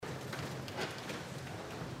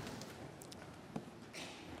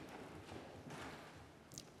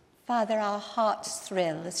Father, our hearts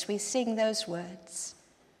thrill as we sing those words,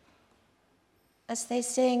 as they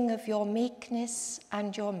sing of your meekness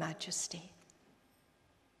and your majesty,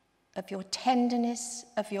 of your tenderness,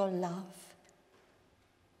 of your love,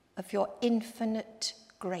 of your infinite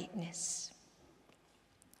greatness.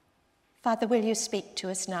 Father, will you speak to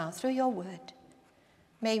us now through your word?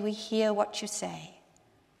 May we hear what you say,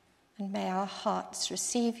 and may our hearts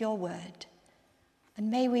receive your word, and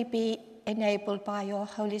may we be enabled by your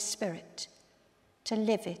Holy Spirit to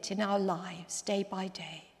live it in our lives day by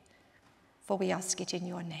day. For we ask it in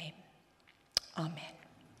your name. Amen.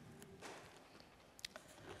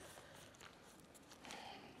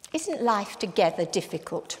 Isn't life together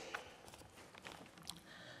difficult?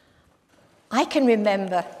 I can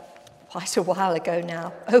remember quite a while ago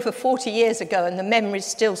now, over 40 years ago, and the memory's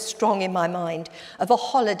still strong in my mind, of a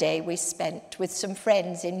holiday we spent with some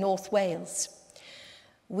friends in North Wales.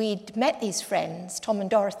 We'd met these friends, Tom and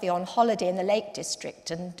Dorothy, on holiday in the Lake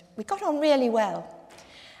District, and we got on really well.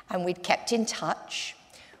 And we'd kept in touch.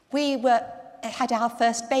 We had our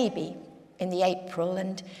first baby in the April,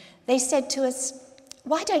 and they said to us,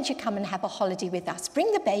 why don't you come and have a holiday with us?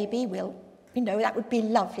 Bring the baby, that would be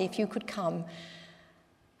lovely if you could come.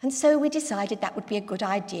 And so we decided that would be a good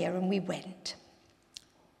idea, and we went.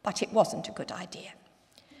 But it wasn't a good idea.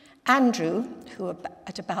 Andrew, who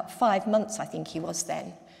at about 5 months, I think he was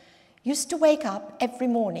then, used to wake up every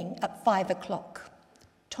morning at 5 o'clock.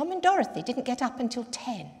 Tom and Dorothy didn't get up until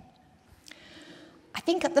 10. I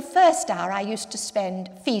think at the first hour I used to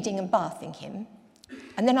spend feeding and bathing him,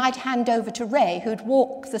 and then I'd hand over to Ray, who'd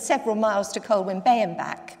walk the several miles to Colwyn Bay and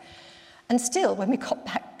back. And still, when he got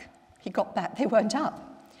back, they weren't up.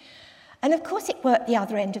 And of course it worked the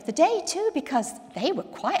other end of the day too, because they were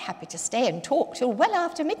quite happy to stay and talk till well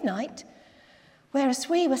after midnight, whereas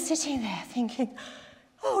we were sitting there thinking,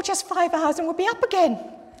 just 5 hours and we'll be up again.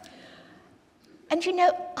 And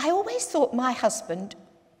I always thought my husband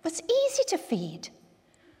was easy to feed.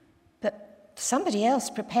 But somebody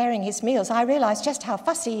else preparing his meals, I realised just how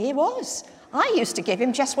fussy he was. I used to give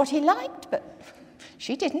him just what he liked, but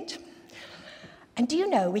she didn't. And do you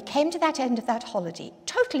know, we came to that end of that holiday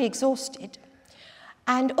totally exhausted,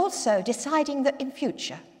 and also deciding that in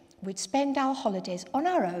future we'd spend our holidays on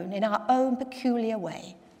our own, in our own peculiar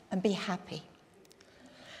way, and be happy.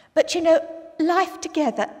 But life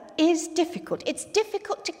together is difficult. It's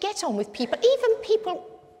difficult to get on with people, even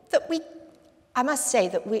people that I must say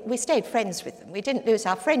that we stayed friends with them. We didn't lose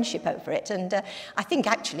our friendship over it, and I think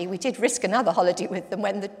actually we did risk another holiday with them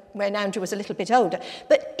when Andrew was a little bit older.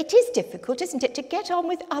 But it is difficult, isn't it, to get on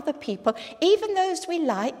with other people, even those we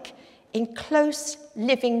like, in close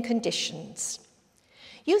living conditions.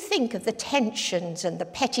 You think of the tensions and the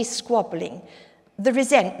petty squabbling, the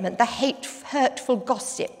resentment, the hurtful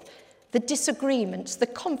gossip, the disagreements, the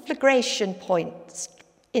conflagration points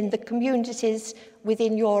in the communities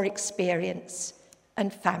within your experience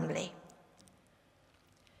and family.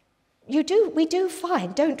 We do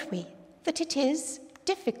find, don't we, that it is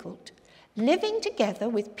difficult. Living together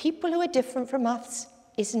with people who are different from us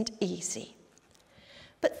isn't easy.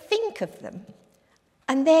 But think of them,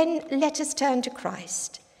 and then let us turn to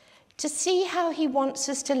Christ to see how he wants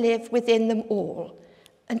us to live within them all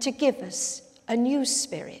and to give us a new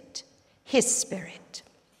spirit, his spirit.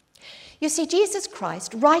 You see, Jesus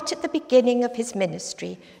Christ, right at the beginning of his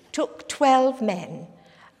ministry, took 12 men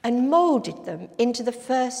and moulded them into the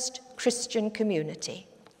first Christian community.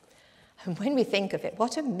 And when we think of it,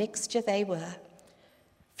 what a mixture they were.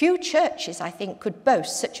 Few churches, I think, could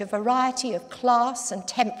boast such a variety of class and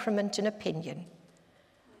temperament and opinion.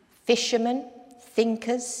 Fishermen,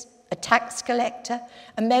 thinkers, a tax collector,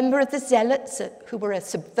 a member of the Zealots, who were a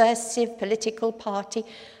subversive political party,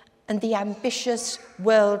 and the ambitious,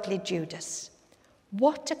 worldly Judas.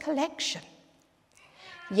 What a collection.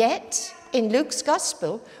 Yet, in Luke's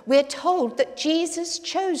Gospel, we're told that Jesus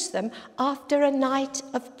chose them after a night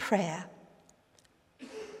of prayer.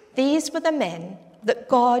 These were the men that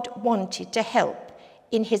God wanted to help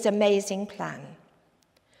in his amazing plan.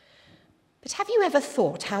 But have you ever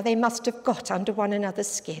thought how they must have got under one another's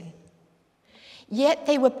skin? Yet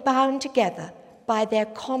they were bound together by their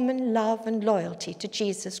common love and loyalty to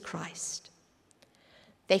Jesus Christ.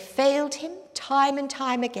 They failed him time and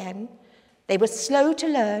time again. They were slow to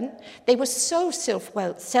learn. They were so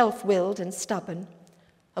self-willed and stubborn.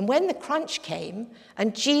 And when the crunch came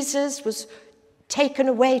and Jesus was taken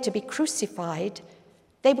away to be crucified,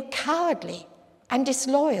 they were cowardly and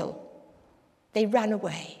disloyal. They ran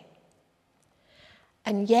away.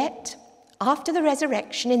 And yet, after the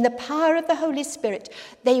resurrection, in the power of the Holy Spirit,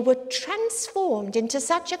 they were transformed into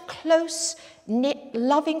such a close-knit,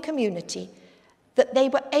 loving community that they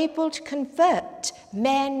were able to convert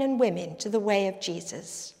men and women to the way of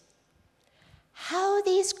Jesus. How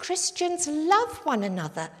these Christians love one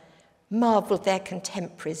another, marveled their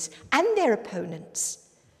contemporaries and their opponents.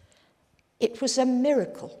 It was a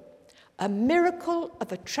miracle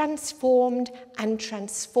of a transformed and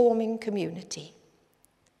transforming community.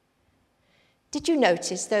 Did you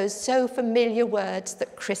notice those so familiar words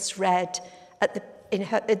that Chris read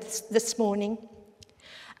this morning?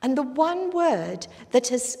 And the one word that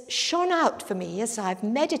has shone out for me as I've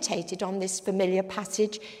meditated on this familiar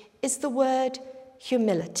passage is the word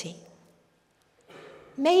humility.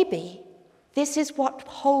 Maybe this is what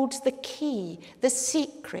holds the key, the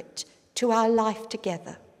secret to our life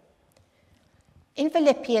together. In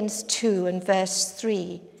Philippians 2 and verse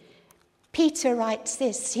 3, Peter writes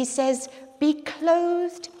this. He says, "Be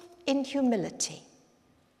clothed in humility."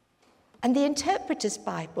 And the Interpreter's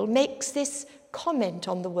Bible makes this comment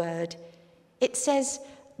on the word. It says,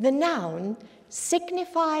 the noun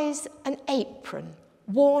signifies an apron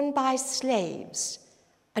worn by slaves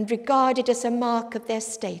and regarded as a mark of their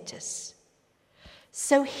status.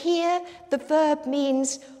 So here the verb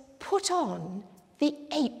means put on the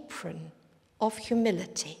apron of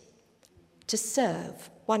humility to serve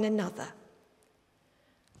one another.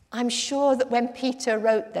 I'm sure that when Peter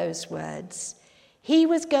wrote those words, he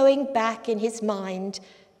was going back in his mind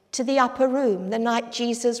to the upper room the night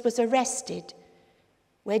Jesus was arrested,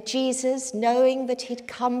 where Jesus, knowing that he'd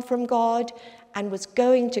come from God and was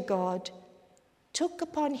going to God, took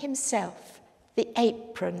upon himself the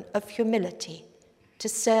apron of humility to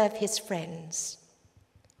serve his friends.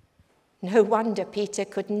 No wonder Peter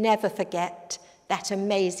could never forget that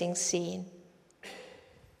amazing scene.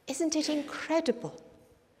 Isn't it incredible?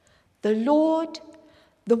 The Lord,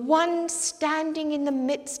 the one standing in the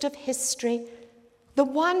midst of history, the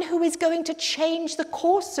one who is going to change the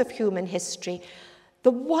course of human history,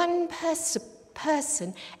 the one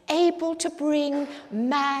person able to bring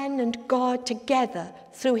man and God together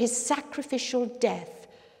through his sacrificial death,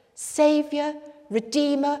 Saviour,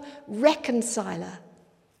 Redeemer, Reconciler,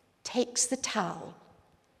 takes the towel,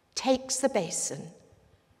 takes the basin,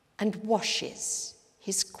 and washes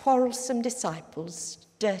his quarrelsome disciples'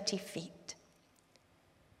 dirty feet.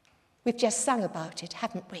 We've just sung about it,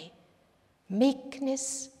 haven't we?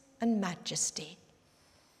 Meekness and majesty.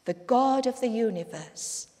 The God of the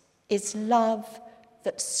universe is love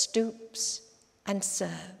that stoops and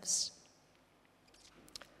serves.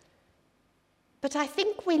 But I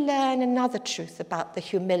think we learn another truth about the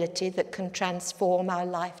humility that can transform our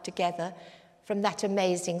life together from that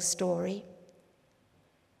amazing story.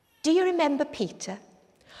 Do you remember Peter?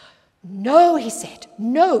 "No," he said,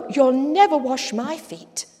 "no, you'll never wash my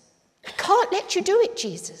feet. I can't let you do it,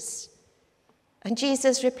 Jesus." And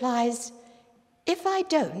Jesus replies, "If I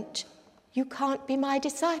don't, you can't be my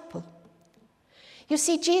disciple." You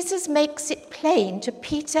see, Jesus makes it plain to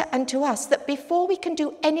Peter and to us that before we can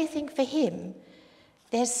do anything for him,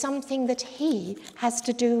 there's something that he has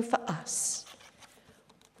to do for us.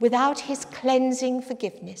 Without his cleansing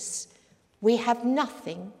forgiveness, we have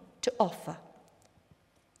nothing to offer.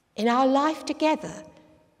 In our life together,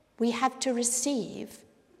 we have to receive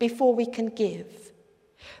before we can give.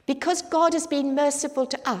 Because God has been merciful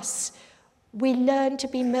to us, we learn to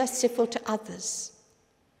be merciful to others.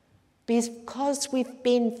 Because we've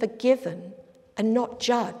been forgiven and not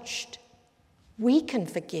judged, we can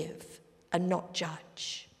forgive and not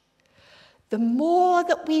judge. The more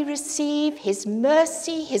that we receive his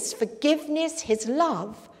mercy, his forgiveness, his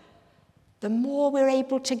love, the more we're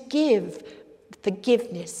able to give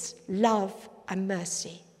forgiveness, love, and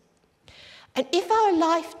mercy. And if our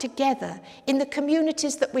life together in the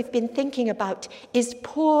communities that we've been thinking about is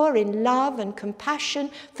poor in love and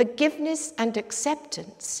compassion, forgiveness and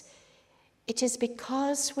acceptance, it is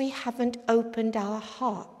because we haven't opened our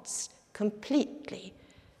hearts completely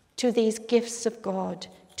to these gifts of God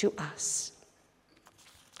to us.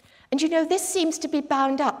 And you know, this seems to be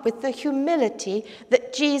bound up with the humility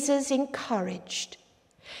that Jesus encouraged.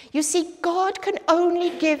 You see, God can only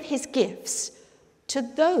give his gifts to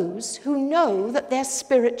those who know that they're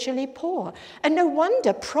spiritually poor. And no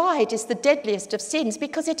wonder pride is the deadliest of sins,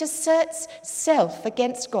 because it asserts self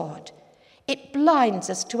against God. It blinds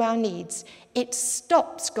us to our needs. It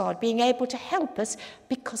stops God being able to help us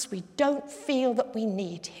because we don't feel that we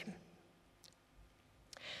need him.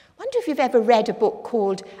 I wonder if you've ever read a book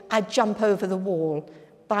called I Jump Over the Wall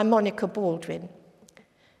by Monica Baldwin.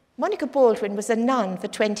 Monica Baldwin was a nun for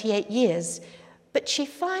 28 years, but she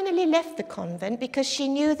finally left the convent because she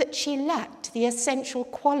knew that she lacked the essential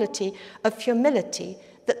quality of humility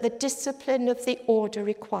that the discipline of the order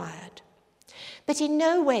required. But in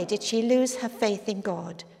no way did she lose her faith in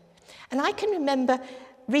God. And I can remember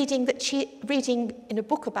reading in a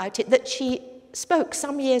book about it that she spoke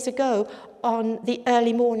some years ago on the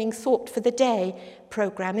Early Morning Thought for the Day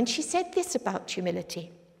programme, and she said this about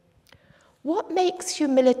humility. What makes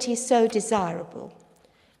humility so desirable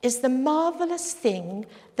is the marvellous thing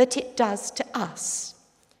that it does to us.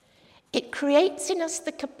 It creates in us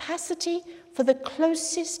the capacity for the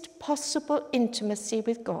closest possible intimacy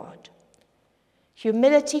with God.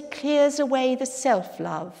 Humility clears away the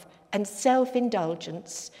self-love and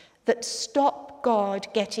self-indulgence that stop God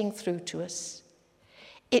getting through to us.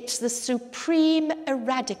 It's the supreme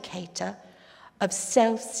eradicator of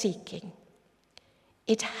self-seeking.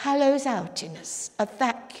 It hollows out in us a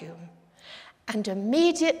vacuum, and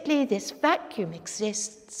immediately this vacuum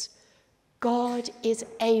exists, God is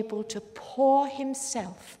able to pour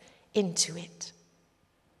himself into it.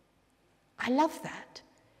 I love that.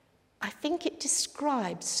 I think it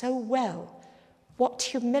describes so well what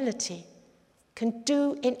humility can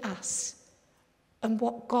do in us and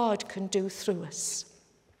what God can do through us.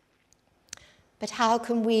 But how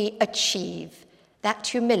can we achieve that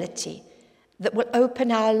humility that will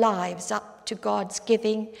open our lives up to God's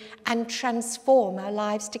giving and transform our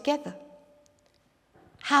lives together?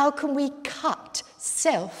 How can we cut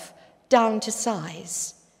self down to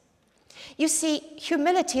size? You see,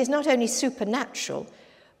 humility is not only supernatural,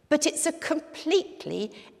 but it's a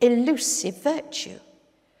completely elusive virtue.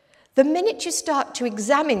 The minute you start to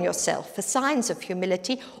examine yourself for signs of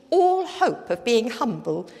humility, all hope of being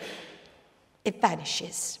humble, it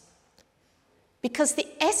vanishes. Because the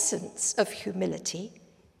essence of humility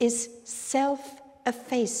is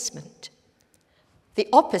self-effacement. The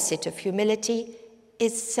opposite of humility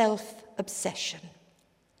is self-obsession.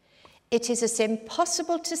 It is as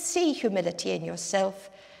impossible to see humility in yourself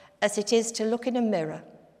as it is to look in a mirror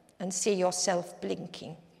and see yourself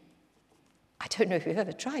blinking. I don't know if you've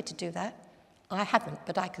ever tried to do that. I haven't,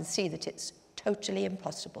 but I can see that it's totally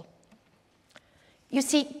impossible. You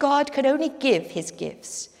see, God can only give his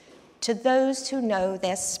gifts to those who know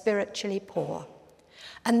they're spiritually poor.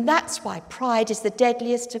 And that's why pride is the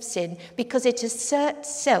deadliest of sin, because it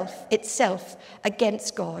asserts itself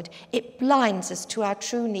against God. It blinds us to our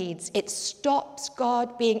true needs. It stops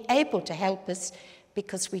God being able to help us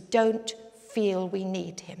because we don't feel we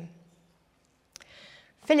need him.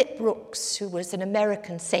 Philip Brooks, who was an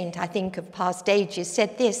American saint, I think, of past ages,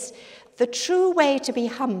 said this: the true way to be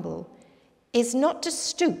humble is not to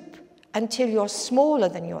stoop until you're smaller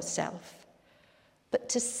than yourself, but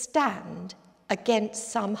to stand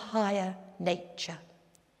against some higher nature.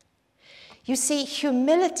 You see,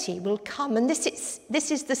 humility will come, and this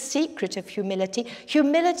is the secret of humility.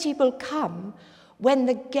 Humility will come when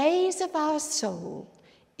the gaze of our soul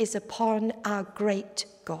is upon our great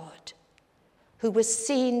God, who was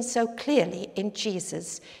seen so clearly in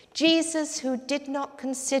Jesus. Jesus, who did not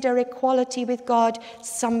consider equality with God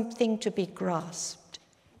something to be grasped,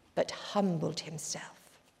 but humbled himself.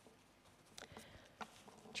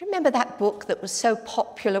 Do you remember that book that was so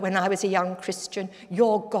popular when I was a young Christian,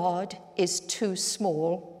 Your God is Too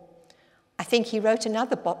Small? I think he wrote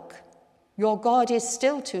another book, Your God is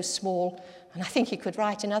Still Too Small, and I think he could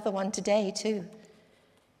write another one today too.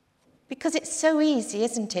 Because it's so easy,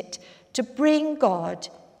 isn't it, to bring God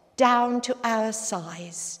down to our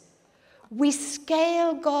size. We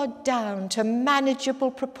scale God down to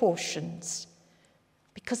manageable proportions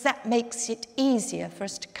because that makes it easier for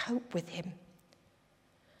us to cope with him.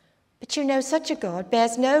 But you know, such a God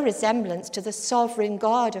bears no resemblance to the sovereign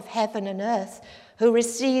God of heaven and earth, who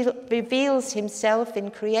reveals himself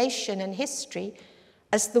in creation and history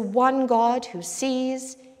as the one God who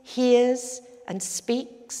sees, hears, and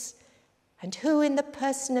speaks, and who in the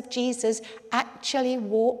person of Jesus actually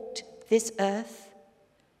walked this earth,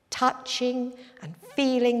 touching and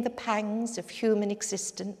feeling the pangs of human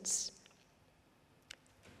existence.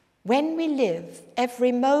 When we live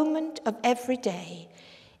every moment of every day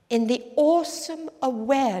in the awesome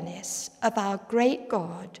awareness of our great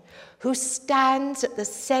God, who stands at the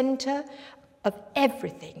center of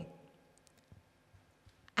everything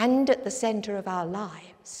and at the center of our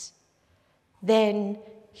lives, then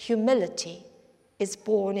humility is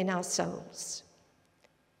born in our souls.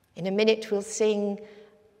 In a minute we'll sing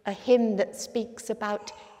a hymn that speaks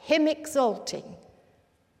about him exalting,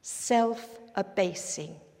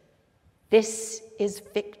 self-abasing. This is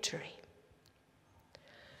victory.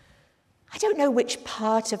 I don't know which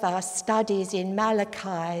part of our studies in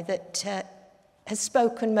Malachi that has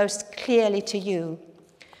spoken most clearly to you,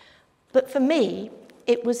 but for me,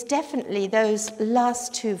 it was definitely those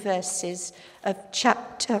last two verses of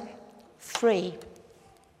chapter 3.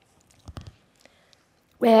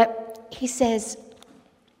 where he says,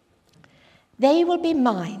 "They will be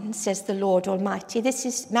mine, says the Lord Almighty." This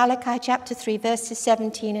is Malachi chapter 3, verses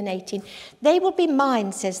 17 and 18. "They will be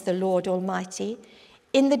mine, says the Lord Almighty,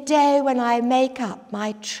 in the day when I make up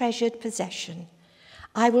my treasured possession.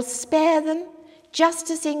 I will spare them,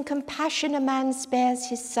 just as in compassion a man spares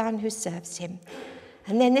his son who serves him."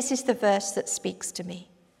 And then this is the verse that speaks to me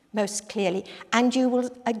most clearly. "And you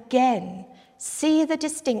will again see the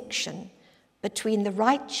distinction between the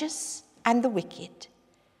righteous and the wicked,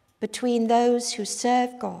 between those who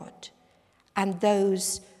serve God and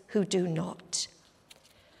those who do not."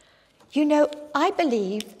 You know, I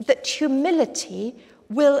believe that humility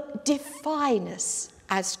will define us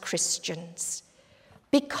as Christians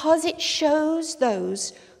because it shows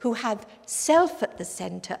those who have self at the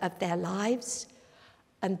centre of their lives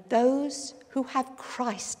and those who have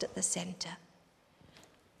Christ at the centre.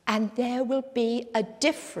 And there will be a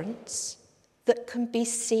difference that can be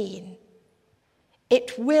seen.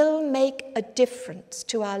 It will make a difference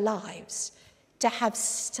to our lives to have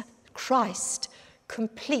Christ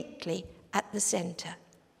completely at the centre.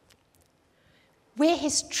 We're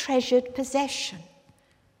his treasured possession.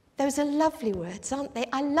 Those are lovely words, aren't they?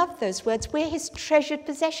 I love those words. We're his treasured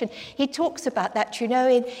possession. He talks about that, you know,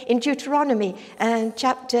 in Deuteronomy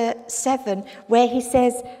chapter 7, where he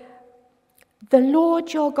says, "The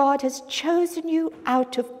Lord your God has chosen you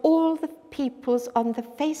out of all the peoples on the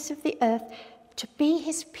face of the earth to be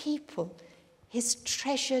his people, his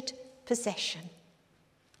treasured possession."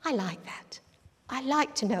 I like that. I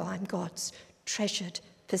like to know I'm God's treasured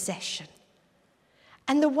possession.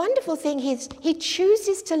 And the wonderful thing is he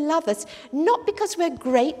chooses to love us not because we're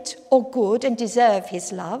great or good and deserve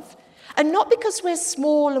his love, and not because we're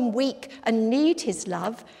small and weak and need his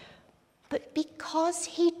love, but because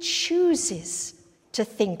he chooses to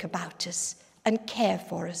think about us and care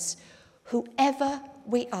for us, whoever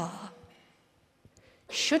we are.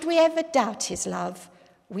 Should we ever doubt his love,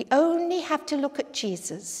 we only have to look at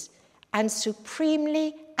Jesus and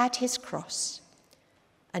supremely at his cross.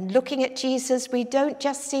 And looking at Jesus, we don't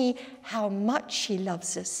just see how much he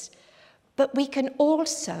loves us, but we can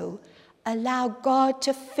also allow God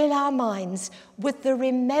to fill our minds with the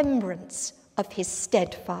remembrance of his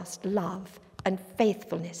steadfast love and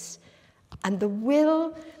faithfulness. And the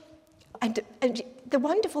will, and the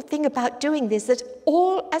wonderful thing about doing this, that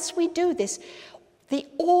as we do this, the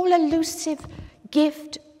all-elusive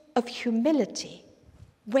gift of humility,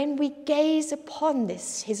 when we gaze upon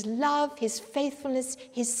this, his love, his faithfulness,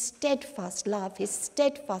 his steadfast love, his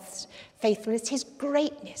steadfast faithfulness, his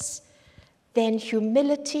greatness, then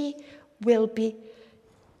humility will be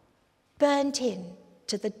burnt in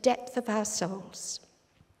to the depth of our souls.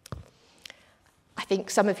 I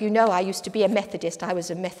think some of you know I used to be a Methodist. I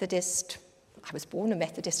was a Methodist. I was born a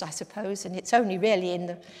Methodist, I suppose, and it's only really in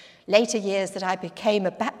the later years that I became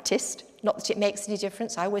a Baptist. Not that it makes any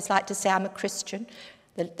difference. I always like to say I'm a Christian.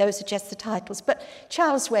 Those are just the titles. But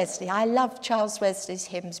Charles Wesley, I love Charles Wesley's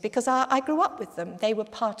hymns because I grew up with them. They were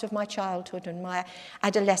part of my childhood and my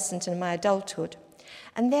adolescence and my adulthood.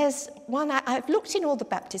 And there's one, I've looked in all the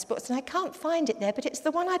Baptist books and I can't find it there, but it's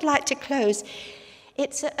the one I'd like to close.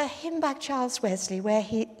 It's a hymn by Charles Wesley where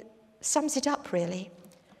he sums it up really.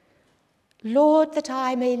 "Lord, that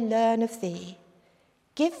I may learn of thee,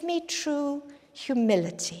 give me true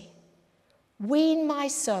humility. Wean my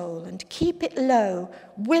soul and keep it low,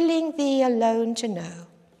 willing thee alone to know.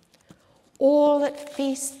 All that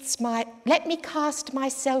feasts let me cast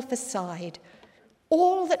myself aside,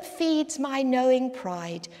 all that feeds my knowing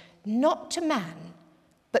pride, not to man,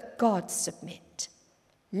 but God submit.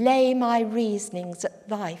 Lay my reasonings at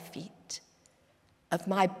thy feet. Of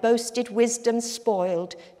my boasted wisdom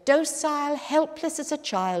spoiled, docile, helpless as a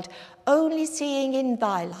child, only seeing in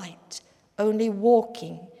thy light, only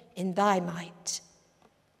walking in thy might.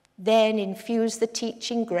 Then infuse the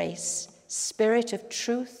teaching grace, spirit of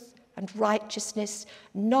truth and righteousness,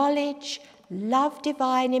 knowledge, love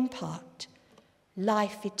divine impart,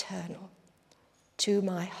 life eternal to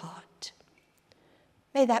my heart."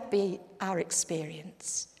 May that be our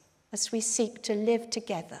experience as we seek to live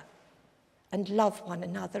together and love one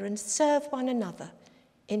another and serve one another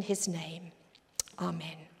in his name.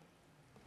 Amen.